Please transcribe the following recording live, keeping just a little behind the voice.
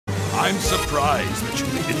I'm surprised that you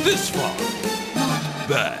made it this far. Not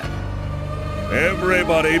bad.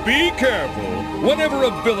 Everybody be careful. Whenever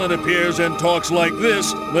a villain appears and talks like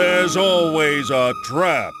this, there's always a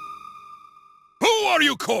trap. Who are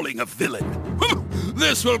you calling a villain?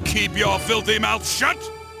 This will keep your filthy mouth shut.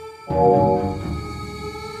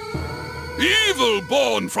 Evil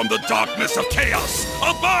born from the darkness of chaos,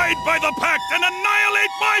 abide by the pact and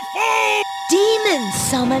annihilate my foe! Demon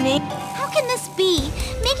summoning? How can this be?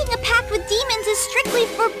 Making a pact with demons is strictly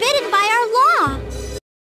forbidden by our law.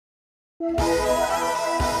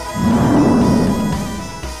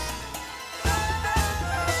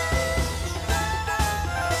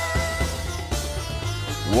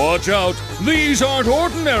 Watch out! These aren't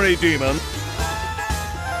ordinary demons!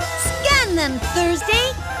 Scan them,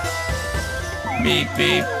 Thursday! Beep,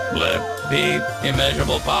 beep, blip, beep,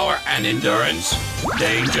 immeasurable power and endurance.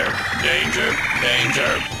 Danger, danger,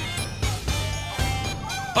 danger.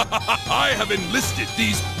 I have enlisted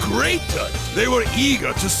these great duds. They were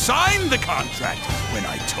eager to sign the contract when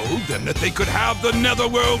I told them that they could have the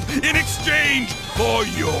Netherworld in exchange for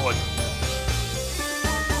your...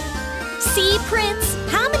 See, Prince?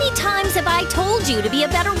 How many times have I told you to be a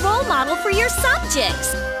better role model for your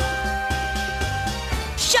subjects?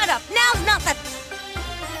 Shut up! Now's not the...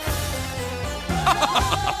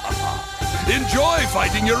 Enjoy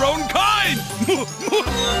fighting your own kind!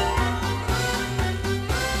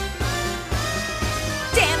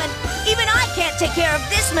 Damn it! Even I can't take care of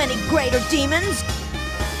this many greater demons!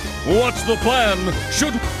 What's the plan?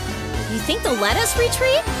 Should... You think they'll let us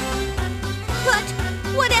retreat? But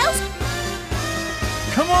what else?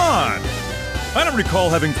 Come on! I don't recall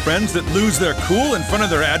having friends that lose their cool in front of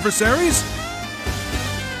their adversaries.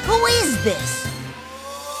 Who is this?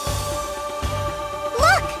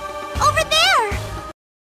 Look! Over there!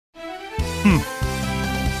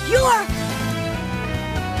 You're...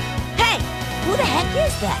 Hey! Who the heck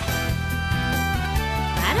is that?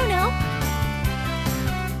 I don't know.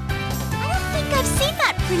 I don't think I've seen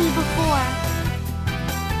that Prinny before.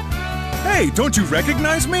 Hey, don't you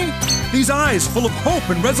recognize me? These eyes full of hope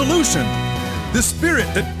and resolution. The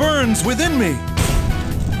spirit that burns within me.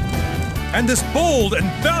 And this bold and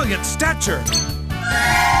valiant stature.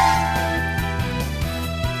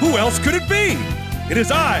 Who else could it be? It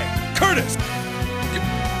is I, Kurtis.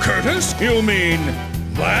 Kurtis? You mean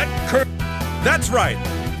that Kurtis? That's right,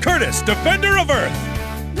 Kurtis, Defender of Earth.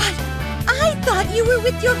 But I thought you were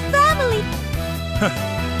with your family.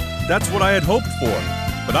 That's what I had hoped for.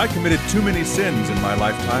 But I committed too many sins in my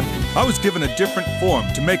lifetime. I was given a different form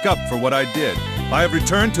to make up for what I did. I have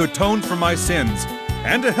returned to atone for my sins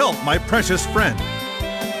and to help my precious friend.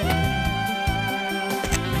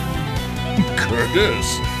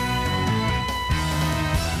 Kurtis?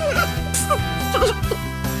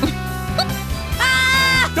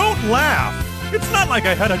 Don't laugh! It's not like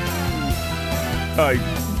I had a...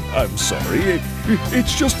 I'm sorry.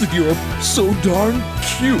 It's just that you're so darn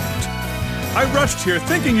cute. I rushed here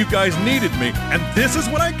thinking you guys needed me, and this is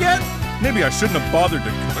what I get? Maybe I shouldn't have bothered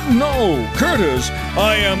to... No, Kurtis,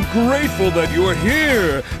 I am grateful that you're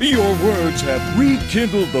here. Your words have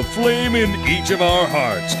rekindled the flame in each of our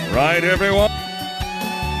hearts. Right, everyone?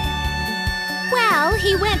 Well,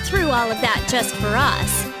 he went through all of that just for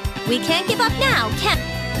us. We can't give up now, can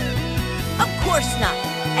we? Of course not.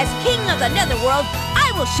 As king of the Netherworld,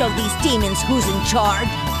 I will show these demons who's in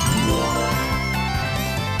charge.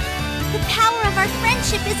 The power of our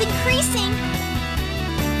friendship is increasing.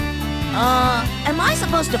 Am I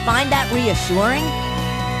supposed to find that reassuring?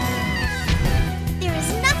 There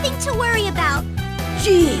is nothing to worry about.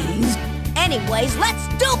 Jeez. Anyways, let's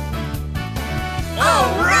do...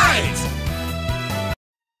 All right!